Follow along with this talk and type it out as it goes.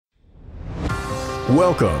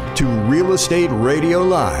Welcome to Real Estate Radio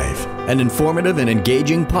Live, an informative and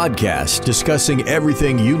engaging podcast discussing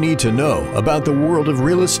everything you need to know about the world of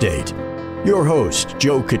real estate. Your host,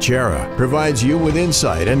 Joe Caccera, provides you with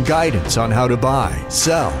insight and guidance on how to buy,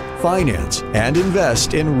 sell, finance, and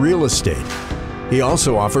invest in real estate. He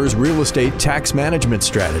also offers real estate tax management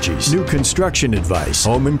strategies, new construction advice,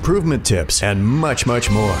 home improvement tips, and much,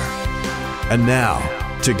 much more. And now,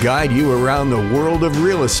 to guide you around the world of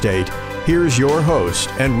real estate, here's your host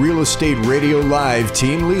and Real Estate Radio Live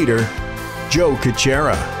team leader, Joe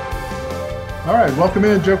Caccera. All right, welcome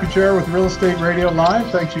in, Joe Caccera with Real Estate Radio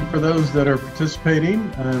Live. Thank you for those that are participating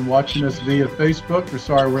and watching us via Facebook. We're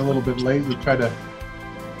sorry we're a little bit late. We tried to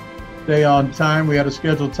stay on time. We had a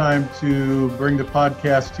scheduled time to bring the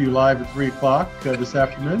podcast to you live at 3 o'clock this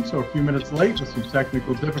afternoon, so a few minutes late with some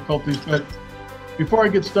technical difficulties. But before I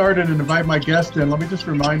get started and invite my guest in, let me just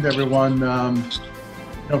remind everyone,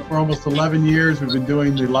 for almost 11 years, we've been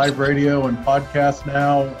doing the live radio and podcast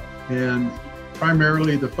now, and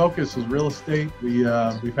primarily the focus is real estate.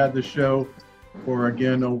 We've had this show for,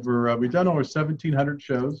 again, we've done over 1,700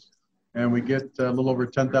 shows, and we get a little over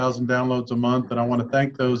 10,000 downloads a month. And I want to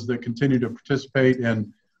thank those that continue to participate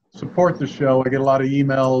and support the show. I get a lot of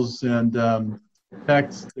emails and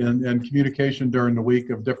texts and communication during the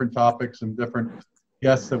week of different topics and different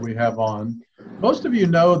guests that we have on. Most of you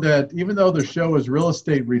know that even though the show is real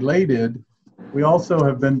estate related, we also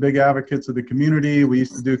have been big advocates of the community. We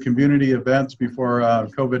used to do community events before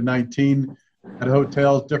COVID-19 at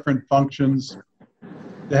hotels, different functions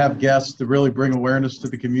to have guests to really bring awareness to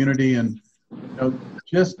the community. And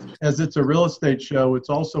just as it's a real estate show, it's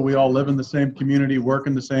also we all live in the same community, work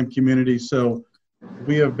in the same community. So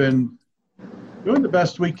we have been doing the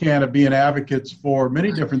best we can of being advocates for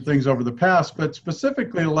many different things over the past, but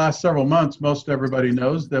specifically the last several months, most everybody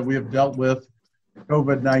knows that we have dealt with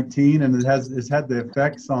COVID-19, and it's had the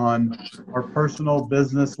effects on our personal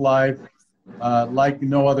business life like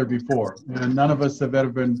no other before. And none of us have ever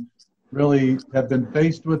been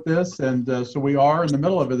faced with this. And so we are in the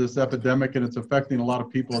middle of this epidemic, and it's affecting a lot of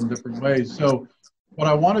people in different ways. So what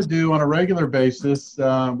I want to do on a regular basis,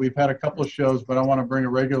 we've had a couple of shows, but I want to bring a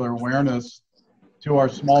regular awareness to our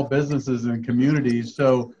small businesses and communities.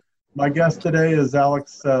 So my guest today is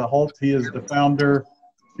Alex Hult. He is the founder,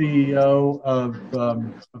 CEO of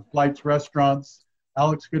Flights Restaurants.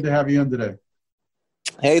 Alex, good to have you in today.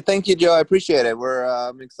 Hey, thank you, Joe. I appreciate it.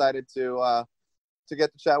 I'm excited to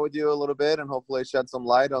get to chat with you a little bit and hopefully shed some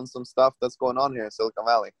light on some stuff that's going on here in Silicon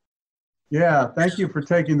Valley. Yeah, thank you for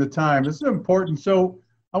taking the time. This is important. So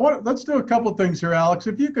let's do a couple things here, Alex.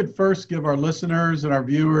 If you could first give our listeners and our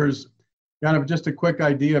viewers kind of just a quick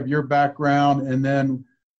idea of your background, and then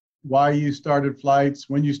why you started Flights,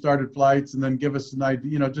 when you started Flights, and then give us an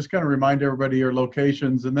idea, just kind of remind everybody your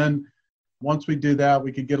locations. And then once we do that,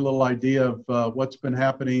 we could get a little idea of what's been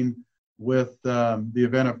happening with the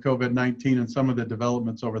event of COVID-19 and some of the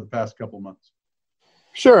developments over the past couple months.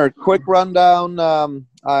 Sure. Quick rundown.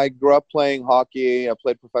 I grew up playing hockey. I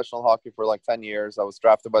played professional hockey for like 10 years. I was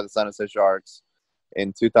drafted by the San Jose Sharks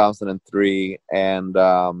in 2003 and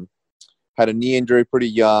had a knee injury pretty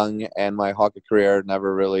young, and my hockey career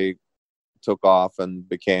never really took off and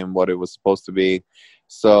became what it was supposed to be.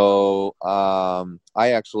 So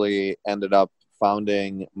I actually ended up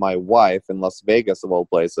founding my wife in Las Vegas, of all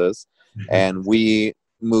places. And we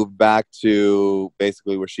moved back to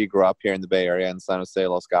basically where she grew up here in the Bay Area in San Jose,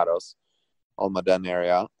 Los Gatos, Almaden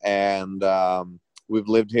area. And we've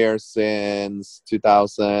lived here since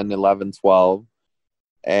 2011-12.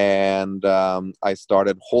 And I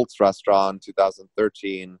started Holt's Restaurant in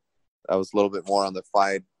 2013. That was a little bit more on the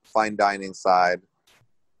fine dining side.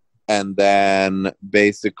 And then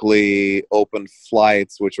basically opened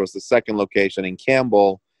Flights, which was the second location in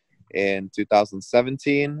Campbell, in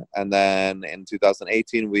 2017. And then in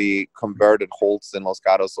 2018, we converted Holt's in Los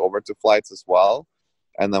Gatos over to Flights as well.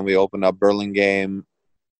 And then we opened up Burlingame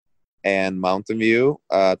and Mountain View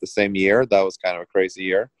the same year. That was kind of a crazy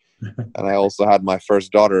year. And I also had my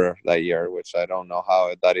first daughter that year, which I don't know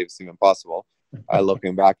how that is even possible,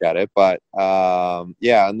 looking back at it. But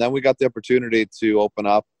yeah, and then we got the opportunity to open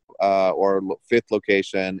up our fifth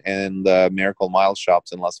location in the Miracle Mile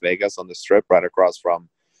shops in Las Vegas on the Strip, right across from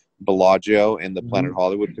Bellagio in the Planet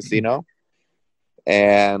Hollywood Casino.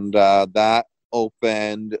 And that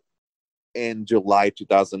opened in July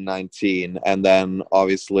 2019. And then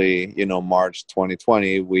obviously, March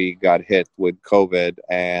 2020, we got hit with COVID,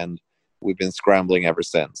 and we've been scrambling ever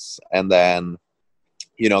since. And then,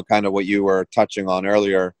 kind of what you were touching on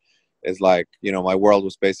earlier is like, my world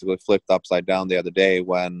was basically flipped upside down the other day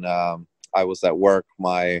when I was at work.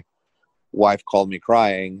 My wife called me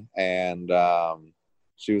crying, and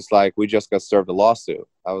she was like, "We just got served a lawsuit."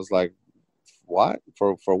 I was like, "What?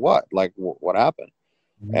 For what? Like, what happened?"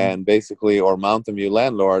 Mhm. And basically, our Mountain View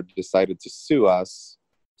landlord decided to sue us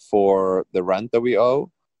for the rent that we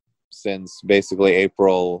owe since basically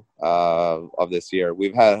April of this year.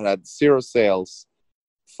 We've had 0 sales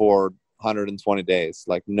for 120 days,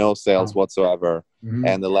 like no sales whatsoever. Mhm.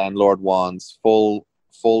 And the landlord wants full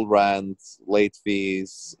rent, late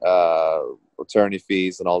fees, attorney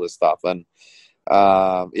fees, and all this stuff. And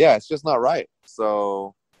yeah, it's just not right.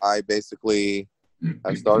 So I basically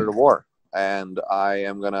have started a war, and I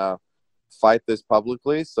am gonna fight this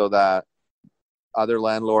publicly so that other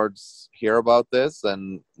landlords hear about this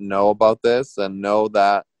and know about this and know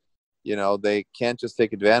that, you know, they can't just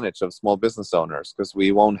take advantage of small business owners, because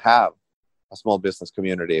we won't have a small business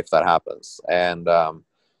community if that happens. And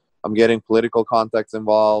I'm getting political contacts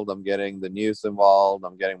involved. I'm getting the news involved.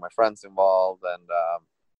 I'm getting my friends involved, and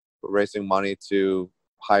we're raising money to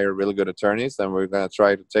hire really good attorneys, and we're going to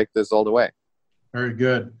try to take this all the way. Very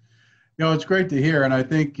good. You know, it's great to hear. And I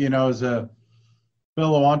think, you know, as a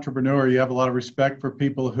fellow entrepreneur, you have a lot of respect for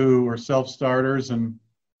people who are self-starters and,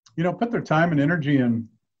 you know, put their time and energy and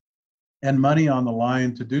money on the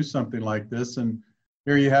line to do something like this. And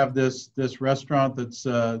here you have this restaurant that's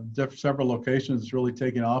several locations, it's really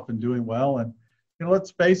taking off and doing well. And, you know,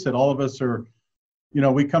 let's face it, all of us are, you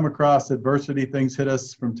know, we come across adversity, things hit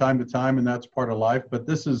us from time to time, and that's part of life. But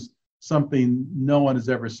this is something no one has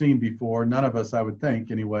ever seen before. None of us, I would think,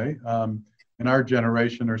 anyway, in our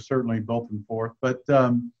generation, or certainly both and forth. But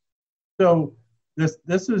so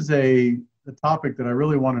this is a topic that I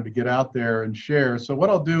really wanted to get out there and share. So what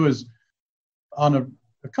I'll do is, on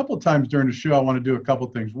a couple of times during the show, I want to do a couple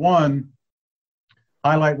of things. One,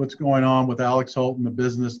 highlight what's going on with Alex Hult and the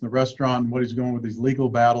business and the restaurant, and what he's going with these legal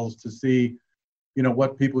battles to see, you know,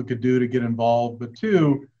 what people could do to get involved. But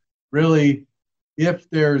two, really, if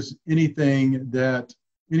there's anything that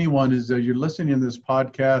anyone is, you're listening to this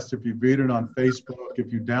podcast, if you read it on Facebook,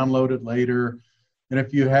 if you download it later, and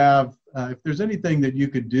if you have, if there's anything that you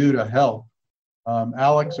could do to help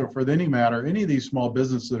Alex, or for any matter, any of these small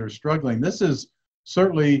businesses that are struggling. This is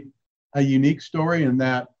certainly a unique story in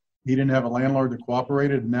that he didn't have a landlord that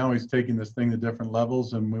cooperated, and now he's taking this thing to different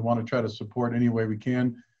levels, and we want to try to support any way we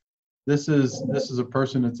can. This is a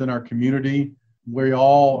person that's in our community. We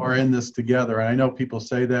all are in this together. And I know people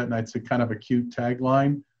say that, and it's a kind of a cute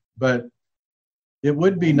tagline, but it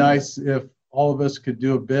would be nice if all of us could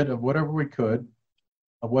do a bit of whatever we could,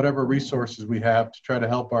 of whatever resources we have, to try to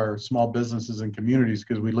help our small businesses and communities,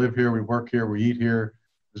 because we live here, we work here, we eat here.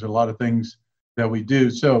 There's a lot of things that we do.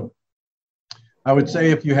 So I would say,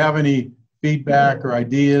 if you have any feedback or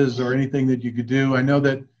ideas or anything that you could do, I know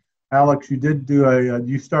that Alex, you did do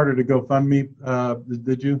you started a GoFundMe.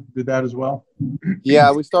 Did you do that as well?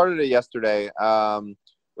 Yeah, we started it yesterday.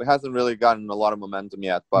 It hasn't really gotten a lot of momentum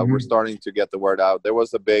yet, but we're starting to get the word out. There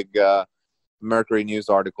was a big Mercury News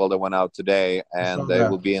article that went out today, and it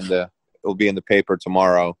will be in the paper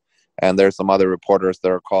tomorrow. And there's some other reporters that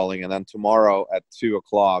are calling. And then tomorrow at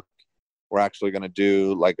 2:00, we're actually going to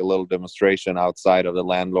do like a little demonstration outside of the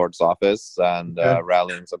landlord's office, and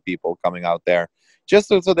rallying some people coming out there, just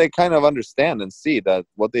so they kind of understand and see that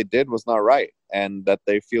what they did was not right, and that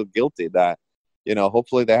they feel guilty, that, you know,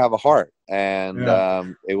 hopefully they have a heart, and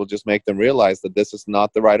it will just make them realize that this is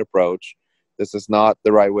not the right approach. This is not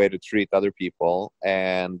the right way to treat other people.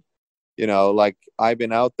 And, you know, like, I've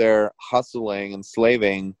been out there hustling and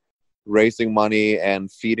slaving, raising money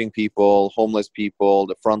and feeding people, homeless people,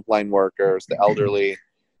 the frontline workers, the elderly.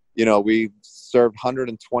 You know, we served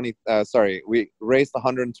we raised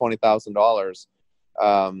 $120,000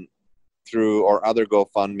 through our other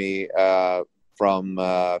GoFundMe from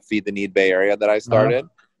Feed the Need Bay Area that I started.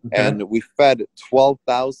 And we fed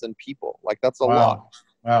 12,000 people. Like, that's a lot.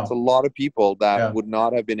 Wow. It's a lot of people that would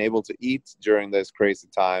not have been able to eat during this crazy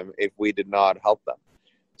time if we did not help them.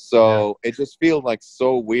 So it just feels like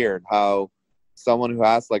so weird how someone who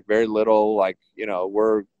has like very little, like, you know,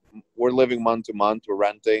 we're living month to month, we're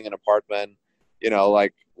renting an apartment, you know,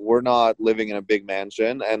 like, we're not living in a big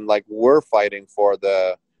mansion, and like, we're fighting for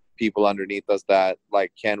the people underneath us that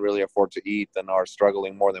like can't really afford to eat and are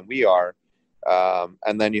struggling more than we are.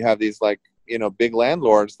 And then you have these, like, you know, big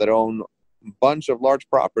landlords that own a bunch of large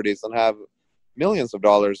properties and have millions of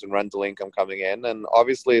dollars in rental income coming in. And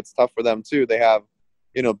obviously it's tough for them too. They have,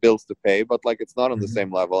 you know, bills to pay, but like, it's not on the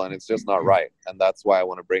same level, and it's just not right. And that's why I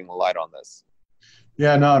want to bring the light on this.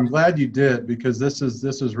 Yeah, no, I'm glad you did, because this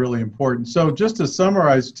is really important. So just to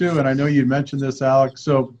summarize too, and I know you mentioned this, Alex,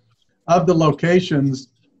 so of the locations,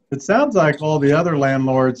 It sounds like all the other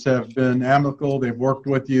landlords have been amicable. They've worked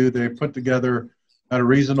with you. They've put together a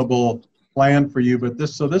reasonable plan for you. But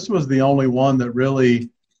this was the only one that really,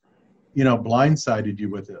 blindsided you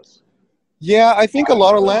with this. Yeah, I think a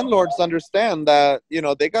lot of landlords understand that,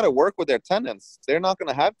 they got to work with their tenants. They're not going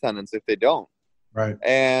to have tenants if they don't. Right.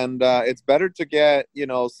 And it's better to get,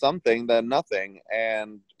 something than nothing.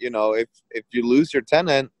 And, if you lose your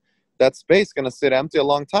tenant, that space is going to sit empty a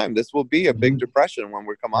long time. This will be a big depression when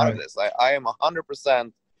we come out of this. I am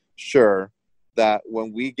 100% sure that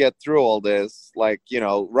when we get through all this, right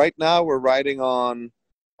now we're riding on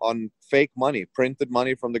fake money, printed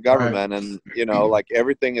money from the government. And,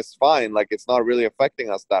 everything is fine. It's not really affecting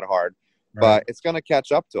us that hard, but it's going to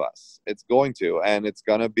catch up to us. It's going to, and it's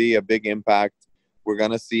going to be a big impact. We're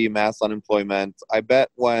going to see mass unemployment. I bet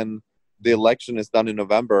when the election is done in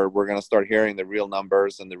November, we're going to start hearing the real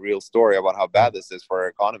numbers and the real story about how bad this is for our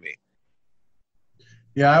economy.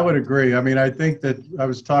 Yeah, I would agree. I mean, I think that I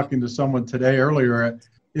was talking to someone today earlier.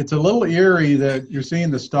 It's a little eerie that you're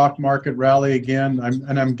seeing the stock market rally again.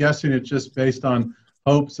 I'm guessing it's just based on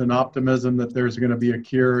hopes and optimism that there's going to be a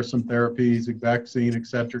cure, some therapies, a vaccine, et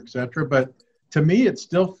cetera, But to me, it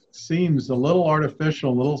still seems a little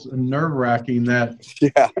artificial, a little nerve-wracking that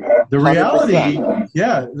the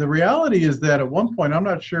reality is that at one point, I'm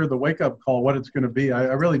not sure the wake-up call, what it's going to be.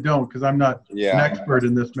 I really don't, because I'm not an expert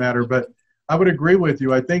in this matter, but I would agree with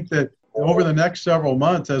you. I think that over the next several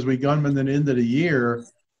months, as we come in the end of the year,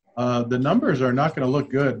 the numbers are not going to look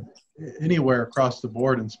good anywhere across the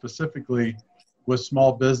board, and specifically with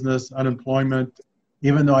small business, unemployment,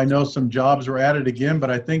 even though I know some jobs were added again, but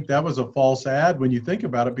I think that was a false ad when you think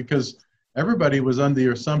about it, because everybody was under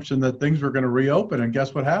the assumption that things were going to reopen, and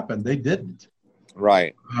guess what happened? They didn't.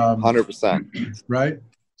 Right. 100%. Right.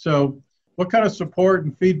 So what kind of support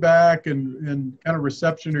and feedback and kind of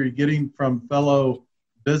reception are you getting from fellow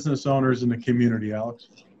business owners in the community, Alex?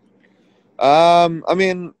 I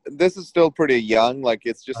mean, this is still pretty young.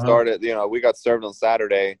 It's just started, we got served on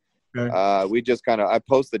Saturday. Okay. We just I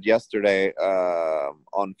posted yesterday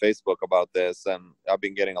on Facebook about this, and I've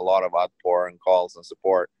been getting a lot of outpour and calls and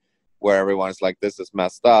support where everyone's like, this is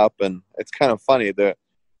messed up. And it's kind of funny. The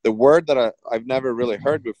word that I've never really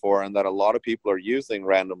heard before and that a lot of people are using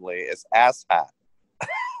randomly is asshat.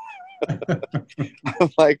 I'm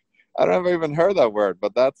like, I never even heard that word,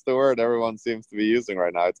 but that's the word everyone seems to be using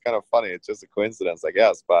right now. It's kind of funny. It's just a coincidence, I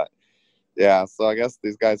guess. But yeah, so I guess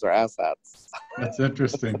these guys are asshats. That's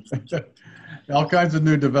interesting. All kinds of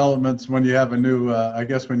new developments when you have a new, I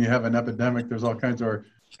guess when you have an epidemic, there's all kinds, or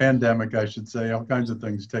pandemic, I should say, all kinds of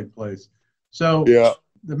things take place. So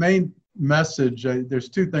the main message, there's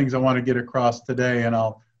two things I want to get across today, and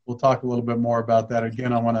we'll talk a little bit more about that.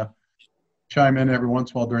 Again, I want to chime in every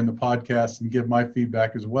once in a while during the podcast and give my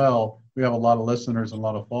feedback as well. We have a lot of listeners and a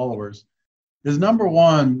lot of followers. Is number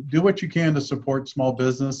one, do what you can to support small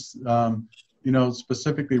business,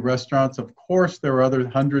 specifically restaurants. Of course, there are other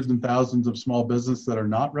hundreds and thousands of small businesses that are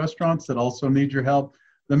not restaurants that also need your help.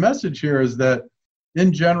 The message here is that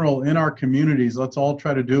in general, in our communities, let's all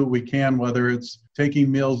try to do what we can, whether it's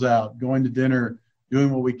taking meals out, going to dinner,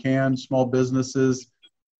 doing what we can, small businesses,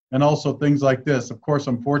 and also things like this. Of course,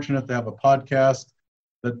 I'm fortunate to have a podcast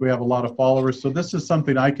that we have a lot of followers. So this is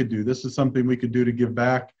something I could do. This is something we could do to give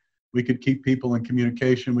back. We could keep people in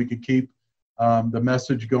communication. We could keep the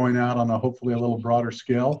message going out on hopefully a little broader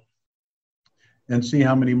scale and see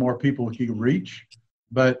how many more people we can reach.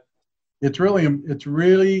 But it's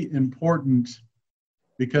really important,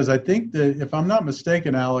 because I think that, if I'm not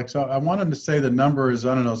mistaken, Alex, I wanted to say the number is,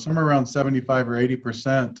 I don't know, somewhere around 75 or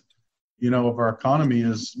 80%, of our economy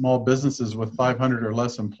is small businesses with 500 or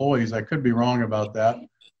less employees. I could be wrong about that.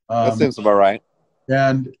 That seems about right.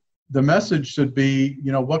 And the message should be,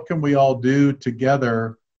 what can we all do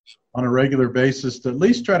together on a regular basis to at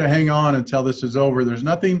least try to hang on until this is over? There's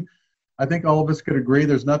nothing, I think all of us could agree,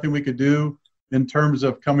 there's nothing we could do in terms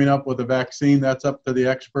of coming up with a vaccine. That's up to the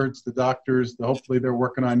experts, the doctors. Hopefully they're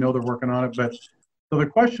working on, I know they're working on it. But so the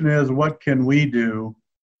question is, what can we do?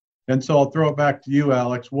 And so I'll throw it back to you,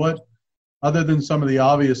 Alex. What, other than some of the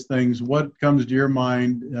obvious things, what comes to your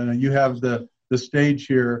mind? You have the stage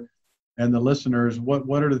here and the listeners.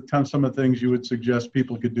 What are some of the things you would suggest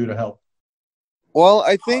people could do to help? Well,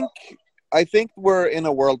 I think we're in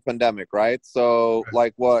a world pandemic, right? So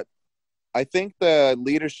I think the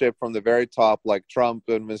leadership from the very top, like Trump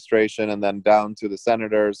administration, and then down to the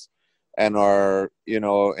senators and our, in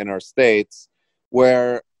our states,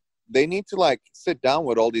 where they need to sit down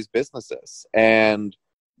with all these businesses, and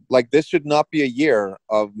this should not be a year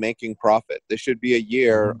of making profit. This should be a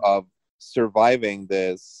year of surviving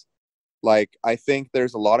this Like, I think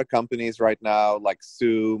there's a lot of companies right now, like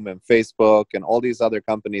Zoom and Facebook and all these other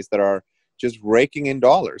companies that are just raking in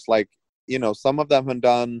dollars. Like, you know, some of them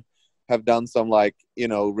have done some, like, you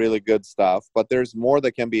know, really good stuff, but there's more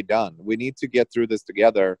that can be done. We need to get through this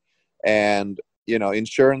together. And, you know,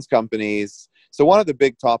 insurance companies. So one of the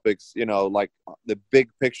big topics, you know, like the big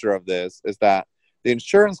picture of this is that the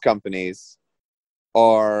insurance companies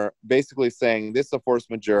are basically saying this is a force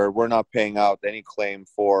majeure. We're not paying out any claim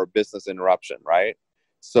for business interruption, right?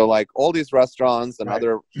 So like all these restaurants and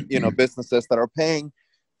other, you know, businesses that are paying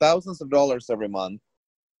thousands of dollars every month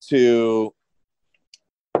to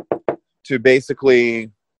basically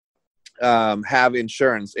have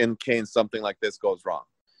insurance in case something like this goes wrong.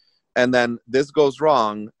 And then this goes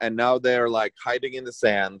wrong, and now they're like hiding in the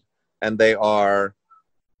sand, and they are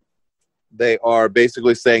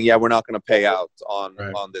basically saying, yeah, we're not going to pay out on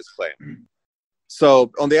this claim. So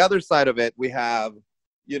on the other side of it, we have,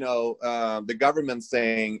 you know, the government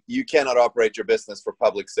saying you cannot operate your business for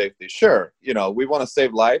public safety. Sure, you know, we want to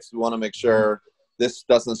save lives. We want to make sure this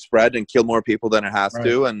doesn't spread and kill more people than it has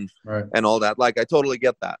to, and all that. Like, I totally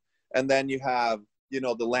get that. And then you have, you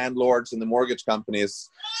know, the landlords and the mortgage companies.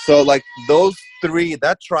 So like those three,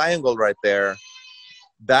 that triangle right there,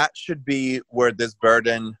 that should be where this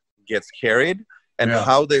burden gets carried. And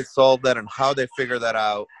how they solve that and how they figure that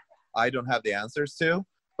out, I don't have the answers to.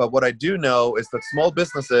 But what I do know is that small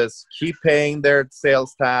businesses keep paying their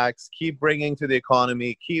sales tax, keep bringing to the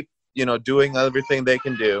economy, keep, you know, doing everything they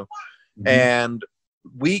can do. And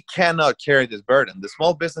we cannot carry this burden. The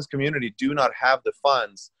small business community do not have the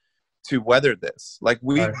funds to weather this. Like,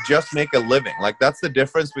 we just make a living. Like, that's the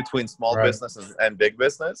difference between small business and big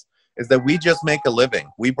business, is that we just make a living.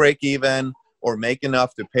 We break even or make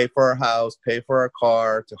enough to pay for our house, pay for our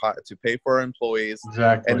car, to pay for our employees.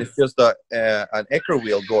 And it's just an Ecker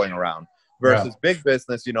wheel going around. Versus big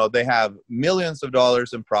business, you know, they have millions of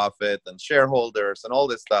dollars in profit and shareholders and all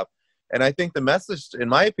this stuff. And I think the message, in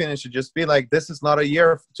my opinion, should just be like, this is not a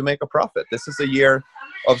year to make a profit. This is a year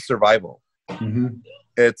of survival.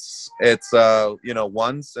 It's you know,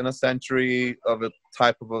 once in a century of a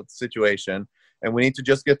type of a situation, and we need to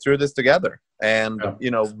just get through this together and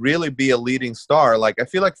you know, really be a leading star. Like, I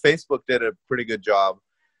feel like Facebook did a pretty good job,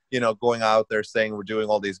 you know, going out there saying we're doing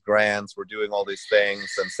all these grants, we're doing all these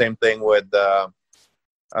things. And same thing with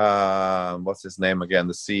what's his name again,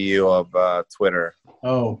 the CEO of Twitter.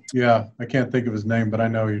 Oh yeah, I can't think of his name, but I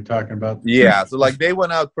know who you're talking about. Yeah, so like they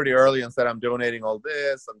went out pretty early and said, I'm donating all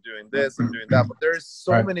this, I'm doing this, I'm doing that. But there's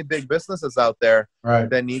so many big businesses out there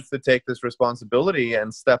that needs to take this responsibility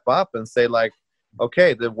and step up and say, like,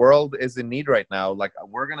 okay, the world is in need right now. Like,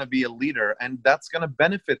 we're going to be a leader, and that's going to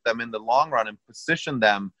benefit them in the long run and position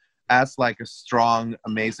them as like a strong,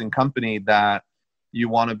 amazing company that you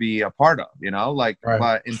want to be a part of, you know, like,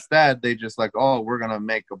 but instead they just like, oh, we're going to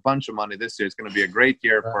make a bunch of money this year. It's going to be a great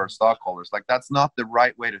year for our stockholders. Like, that's not the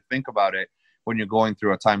right way to think about it when you're going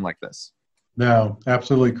through a time like this. No,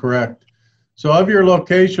 absolutely correct. So of your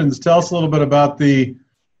locations, tell us a little bit about the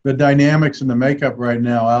dynamics and the makeup right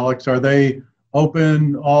now, Alex. Are they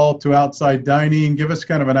open all to outside dining? Give us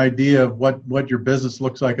kind of an idea of what your business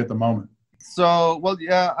looks like at the moment. So, well,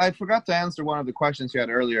 yeah, I forgot to answer one of the questions you had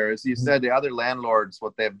earlier. Is you said the other landlords,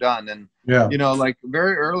 what they've done. And, you know, like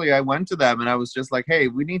very early I went to them and I was just like, hey,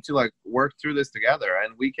 we need to like work through this together.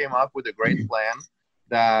 And we came up with a great plan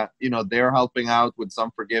that, you know, they're helping out with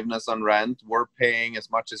some forgiveness on rent. We're paying as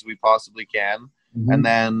much as we possibly can. And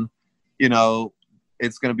then, you know,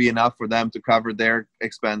 it's going to be enough for them to cover their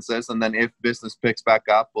expenses. And then if business picks back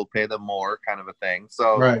up, we'll pay them more, kind of a thing.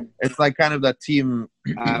 So it's like kind of that team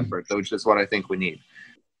effort, which is what I think we need.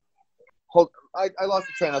 I lost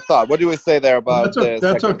the train of thought. What do we say there about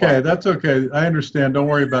that's okay. That's okay. I understand. Don't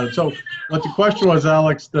worry about it. So what the question was,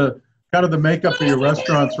 Alex, the kind of the makeup of your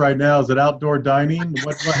restaurants right now, is it outdoor dining?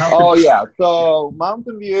 So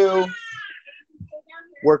Mountain View,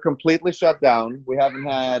 we're completely shut down. We haven't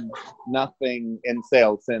had nothing in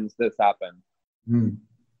sales since this happened.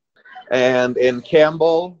 And in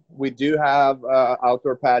Campbell, we do have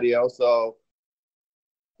outdoor patio. So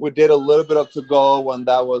we did a little bit of to-go when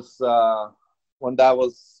that was,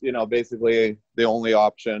 you know, basically the only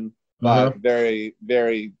option. But very,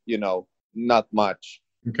 very, you know, not much.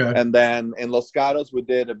 And then in Los Gatos, we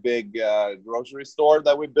did a big grocery store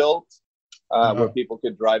that we built. Where people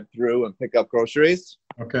could drive through and pick up groceries.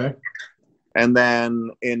 And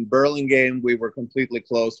then in Burlingame, we were completely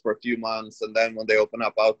closed for a few months. And then when they opened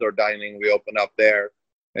up outdoor dining, we opened up there.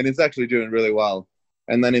 And it's actually doing really well.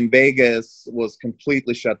 And then in Vegas was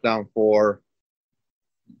completely shut down for,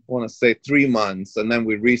 I want to say 3 months. And then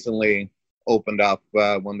we recently opened up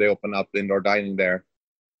when they opened up indoor dining there.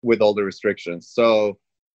 with all the restrictions. So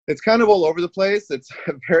it's kind of all over the place. It's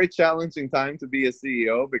a very challenging time to be a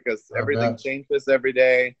CEO because everything changes every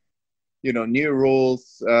day. You know, new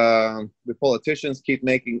rules. The politicians keep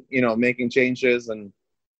making changes and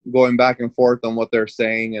going back and forth on what they're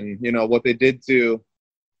saying, and you know what they did to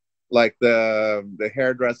like the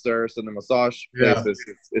hairdressers and the massage places.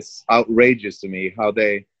 It's outrageous to me how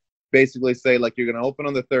they basically say like you're going to open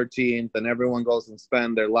on the 13th and everyone goes and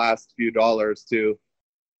spend their last few dollars to,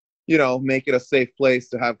 you know, make it a safe place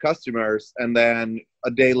to have customers, and then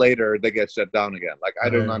a day later they get shut down again. Like I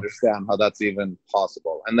don't understand how that's even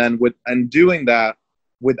possible. And then doing that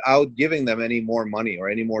without giving them any more money or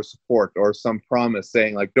any more support or some promise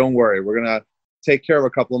saying like, don't worry, we're going to take care of a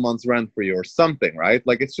couple of months rent for you or something, right?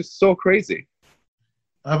 Like it's just so crazy.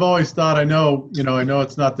 I've always thought, I know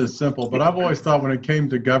it's not this simple, but I've always thought when it came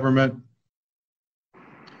to government,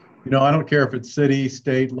 you know, I don't care if it's city,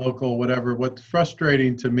 state, local, whatever. What's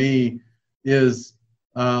frustrating to me is,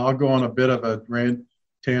 I'll go on a bit of a rant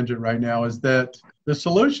tangent right now, is that the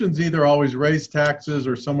solution's either always raise taxes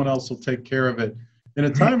or someone else will take care of it. In a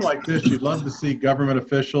time like this, you'd love to see government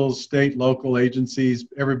officials, state, local agencies,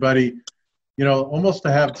 everybody, you know, almost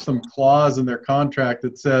to have some clause in their contract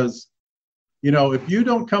that says, you know, if you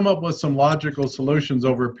don't come up with some logical solutions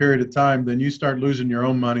over a period of time, then you start losing your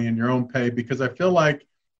own money and your own pay. Because I feel like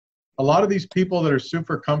a lot of these people that are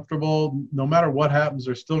super comfortable, no matter what happens,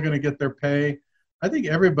 they're still going to get their pay. I think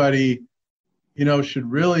everybody, you know, should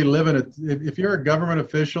really live in it. If you're a government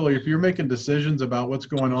official or if you're making decisions about what's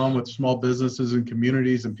going on with small businesses and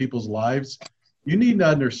communities and people's lives, you need to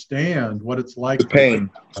understand what it's like. The pain.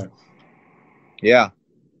 Yeah.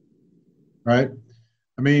 Right.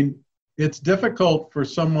 I mean, it's difficult for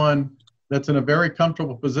someone that's in a very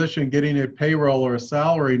comfortable position getting a payroll or a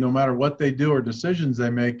salary, no matter what they do or decisions they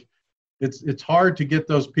make. It's hard to get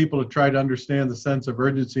those people to try to understand the sense of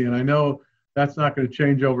urgency. And I know that's not going to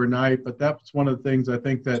change overnight, but that's one of the things I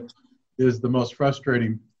think that is the most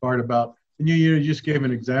frustrating part about, and you just gave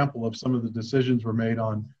an example of some of the decisions were made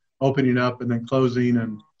on opening up and then closing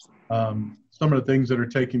and some of the things that are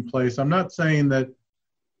taking place. I'm not saying that,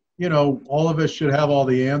 you know, all of us should have all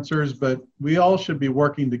the answers, but we all should be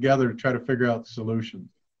working together to try to figure out the solutions.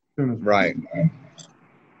 Right.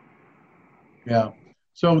 Yeah.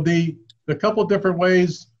 So the couple different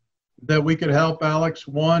ways that we could help, Alex,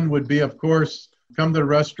 one would be, of course, come to the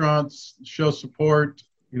restaurants, show support,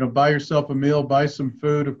 you know, buy yourself a meal, buy some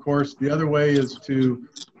food, of course. The other way is to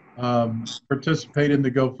participate in the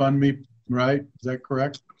GoFundMe, right? Is that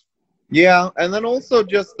correct? Yeah. And then also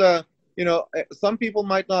just, you know, some people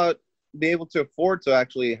might not be able to afford to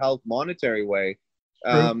actually help monetary way.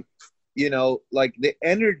 You know, like the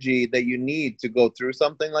energy that you need to go through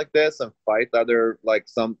something like this and fight other, like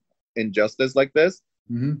some injustice like this,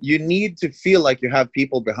 you need to feel like you have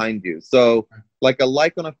people behind you. So like a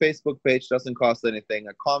like on a Facebook page doesn't cost anything.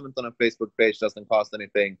 A comment on a Facebook page doesn't cost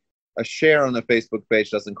anything. A share on a Facebook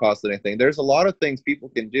page doesn't cost anything. There's a lot of things people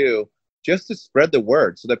can do just to spread the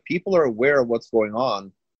word so that people are aware of what's going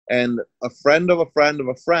on. And a friend of a friend of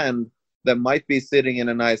a friend that might be sitting in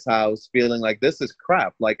a nice house feeling like this is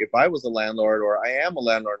crap. Like if I was a landlord or I am a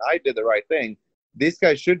landlord, I did the right thing. These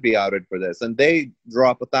guys should be outed for this. And they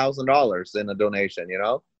drop $1,000 in a donation, you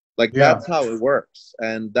know, like that's how it works.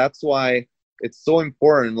 And that's why it's so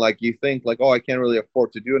important. Like you think like, oh, I can't really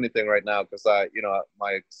afford to do anything right now because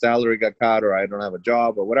my salary got cut or I don't have a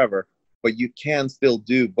job or whatever, but you can still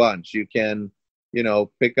do bunch. You can, you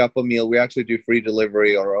know, pick up a meal. We actually do free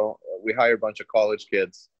delivery, or we hire a bunch of college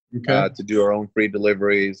kids to do our own free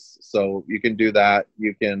deliveries. So you can do that.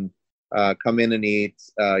 You can come in and eat.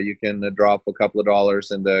 You can drop a couple of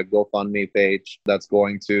dollars in the GoFundMe page that's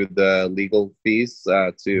going to the legal fees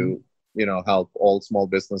to, you know, help all small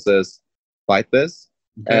businesses fight this.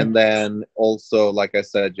 And then also, like I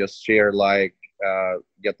said, just share, like,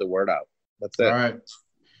 get the word out. That's it. All right.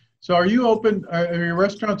 So are you open, are your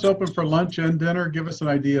restaurants open for lunch and dinner? Give us an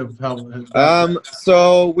idea of how.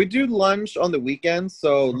 So we do lunch on the weekends.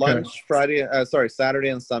 So lunch Saturday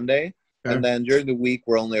and Sunday. And then during the week,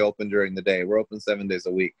 we're only open during the day. We're open 7 days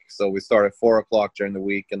a week. So we start at 4 o'clock during the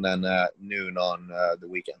week and then noon on the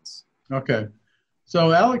weekends. Okay.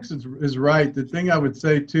 So Alex is right. The thing I would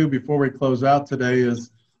say too, before we close out today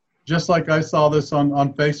is, just like I saw this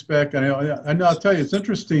on Facebook, and I'll tell you, it's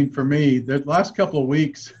interesting for me. The last couple of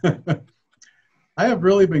weeks, I have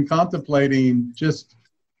really been contemplating just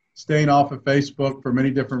staying off of Facebook for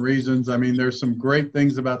many different reasons. I mean, there's some great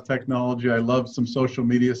things about technology. I love some social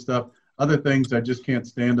media stuff. Other things I just can't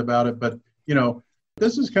stand about it. But, you know,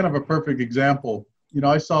 this is kind of a perfect example.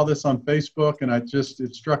 I saw this on Facebook, and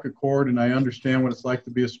it struck a chord, and I understand what it's like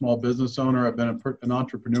to be a small business owner. I've been an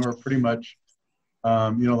entrepreneur pretty much,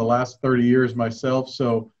 the last 30 years myself.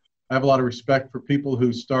 So I have a lot of respect for people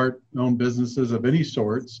who start own businesses of any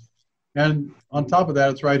sorts. And on top of that,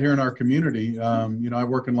 it's right here in our community. I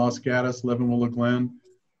work in Los Gatos, live in Willow Glen.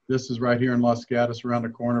 This is right here in Los Gatos, around the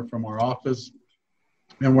corner from our office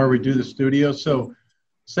and where we do the studio. So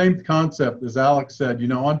same concept as Alex said,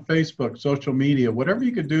 on Facebook, social media, whatever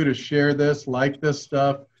you could do to share this, like this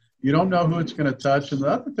stuff. You don't know who it's going to touch. And the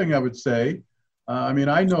other thing I would say,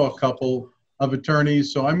 I know a couple of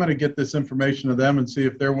attorneys, so I'm going to get this information to them and see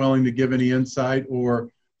if they're willing to give any insight, or,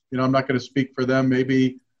 I'm not going to speak for them.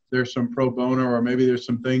 Maybe there's some pro bono, or maybe there's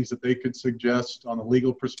some things that they could suggest on a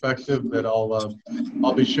legal perspective that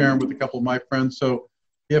I'll be sharing with a couple of my friends. So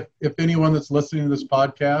if anyone that's listening to this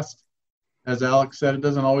podcast, as Alex said, it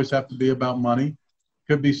doesn't always have to be about money.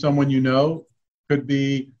 Could be someone could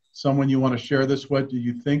be someone you want to share this with. Do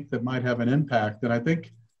you think that might have an impact? And I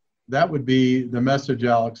think that would be the message,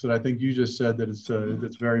 Alex, that I think you just said, that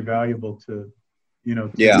it's very valuable to,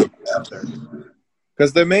 Yeah. out there.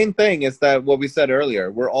 Because the main thing is that what we said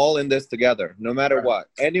earlier, we're all in this together, no matter what.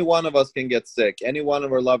 Any one of us can get sick. Any one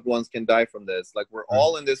of our loved ones can die from this. Like, we're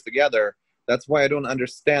all in this together. That's why I don't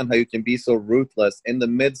understand how you can be so ruthless in the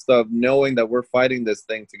midst of knowing that we're fighting this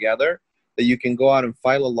thing together, that you can go out and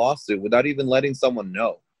file a lawsuit without even letting someone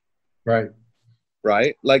know. Right.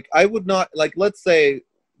 Right? Like, I would not, like, let's say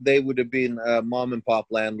they would have been a mom and pop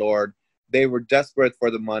landlord. They were desperate for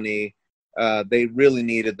the money. They really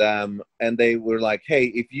needed them. And they were like, hey,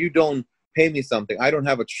 if you don't pay me something, I don't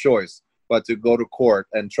have a choice but to go to court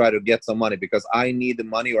and try to get some money, because I need the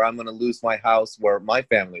money or I'm going to lose my house where my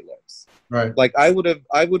family lives. Right. Like, I would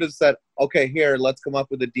have said, okay, here, let's come up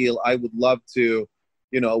with a deal. I would love to,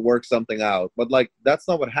 work something out. But like, that's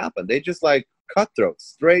not what happened. They just like cutthroat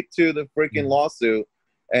straight to the freaking lawsuit.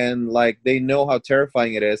 And like, they know how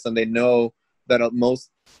terrifying it is. And they know that most,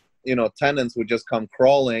 tenants would just come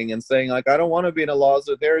crawling and saying like, I don't want to be in a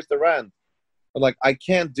lawsuit. There's the rent. But like, I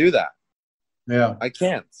can't do that. Yeah. I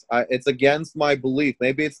can't. It's against my belief.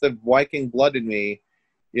 Maybe it's the Viking blood in me,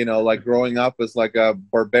 like growing up as like a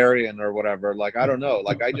barbarian or whatever. Like, I don't know.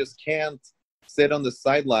 Like, I just can't sit on the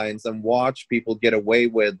sidelines and watch people get away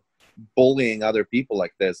with bullying other people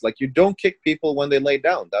like this. Like, you don't kick people when they lay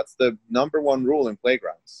down. That's the number one rule in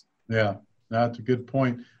playgrounds. Yeah, that's a good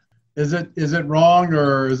point. Is it wrong,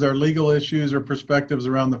 or is there legal issues or perspectives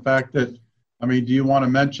around the fact that, do you want to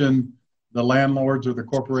mention the landlords or the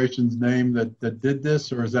corporation's name that did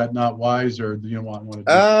this, or is that not wise, or do you want to do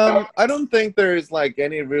that? I don't think there's like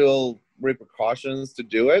any real repercussions to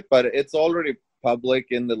do it, but it's already public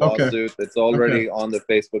in the lawsuit. It's already on the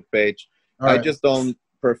Facebook page. Right. I just don't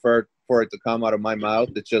prefer for it to come out of my mouth.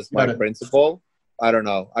 It's just my principle. I don't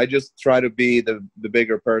know. I just try to be the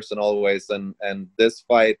bigger person always, and this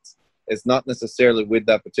fight is not necessarily with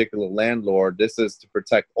that particular landlord. This is to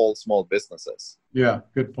protect all small businesses. Yeah,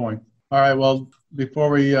 good point. All right, well, before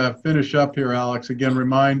we finish up here, Alex, again,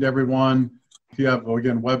 remind everyone, if you have,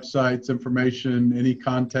 again, websites, information, any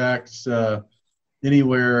contacts,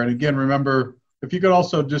 anywhere. And again, remember, if you could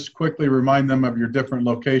also just quickly remind them of your different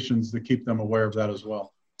locations to keep them aware of that as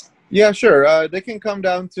well. Yeah, sure. They can come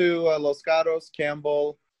down to Los Gatos,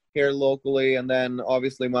 Campbell, here locally. And then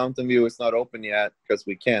obviously Mountain View is not open yet because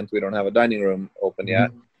we don't have a dining room open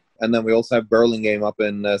yet. And then we also have Burlingame up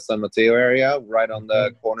in San Mateo area, right on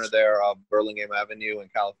the corner there of Burlingame Avenue in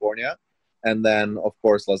California. And then, of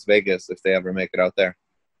course, Las Vegas, if they ever make it out there.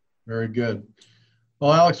 Very good.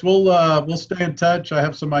 Well, Alex, we'll stay in touch. I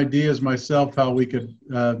have some ideas myself how we could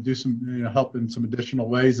do some help in some additional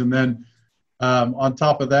ways. And then on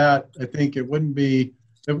top of that, I think it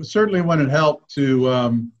certainly wouldn't help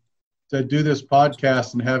to do this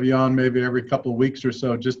podcast and have you on maybe every couple of weeks or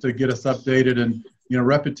so, just to get us updated. And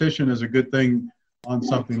repetition is a good thing on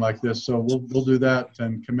something like this. So we'll do that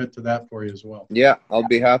and commit to that for you as well. Yeah, I'll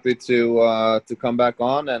be happy to come back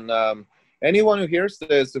on. And anyone who hears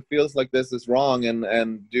this, who feels like this is wrong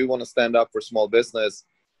and do want to stand up for small business,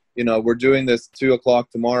 we're doing this 2:00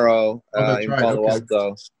 tomorrow in Palo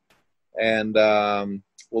Alto. And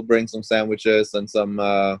we'll bring some sandwiches and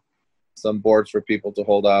some boards for people to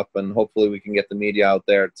hold up. And hopefully we can get the media out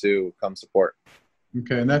there to come support.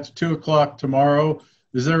 Okay, and that's 2:00 tomorrow.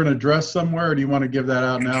 Is there an address somewhere, or do you want to give that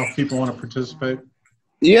out now if people want to participate?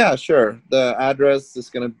 Yeah, sure. The address is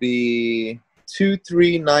going to be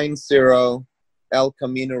 2390 El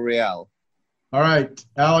Camino Real. All right,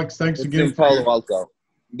 Alex, thanks again. In Palo Alto.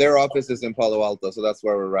 Their office is in Palo Alto, so that's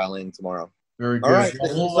where we're rallying tomorrow. Very good. All right,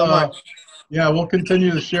 thank you so much. Yeah, we'll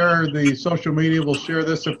continue to share the social media. We'll share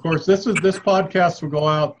this, of course. This podcast will go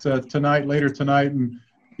out later tonight, and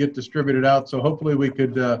get distributed out. So hopefully we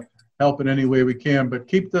could help in any way we can. But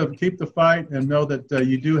keep the fight, and know that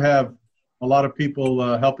you do have a lot of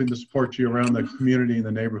people helping to support you around the community and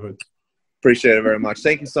the neighborhoods. Appreciate it very much.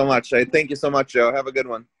 Thank you so much. Thank you so much, Joe. Have a good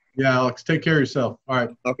one. Yeah, Alex, take care of yourself. All right.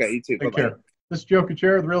 Okay, you too. Take Bye-bye. care. This is Joe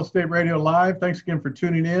Kuchera with Real Estate Radio Live. Thanks again for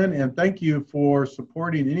tuning in, and thank you for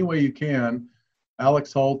supporting any way you can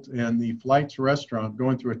Alex Hult and the Flights Restaurant,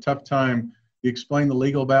 going through a tough time. You explain the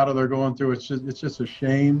legal battle they're going through. It's just a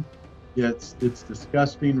shame. It's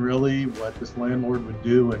disgusting, really, what this landlord would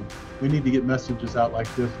do, and we need to get messages out like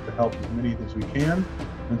this to help as many as we can.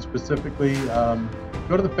 And specifically,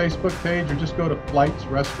 go to the Facebook page or just go to Flights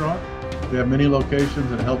Restaurant. We have many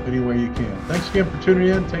locations and help any way you can. Thanks again for tuning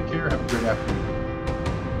in. Take care. Have a great afternoon.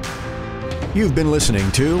 You've been listening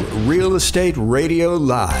to Real Estate Radio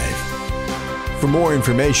Live. For more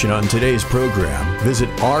information on today's program, visit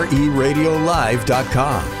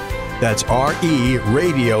RERadiolive.com. That's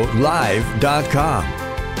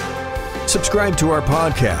RERadiolive.com. Subscribe to our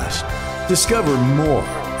podcast. Discover more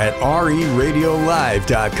at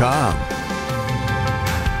RERadiolive.com.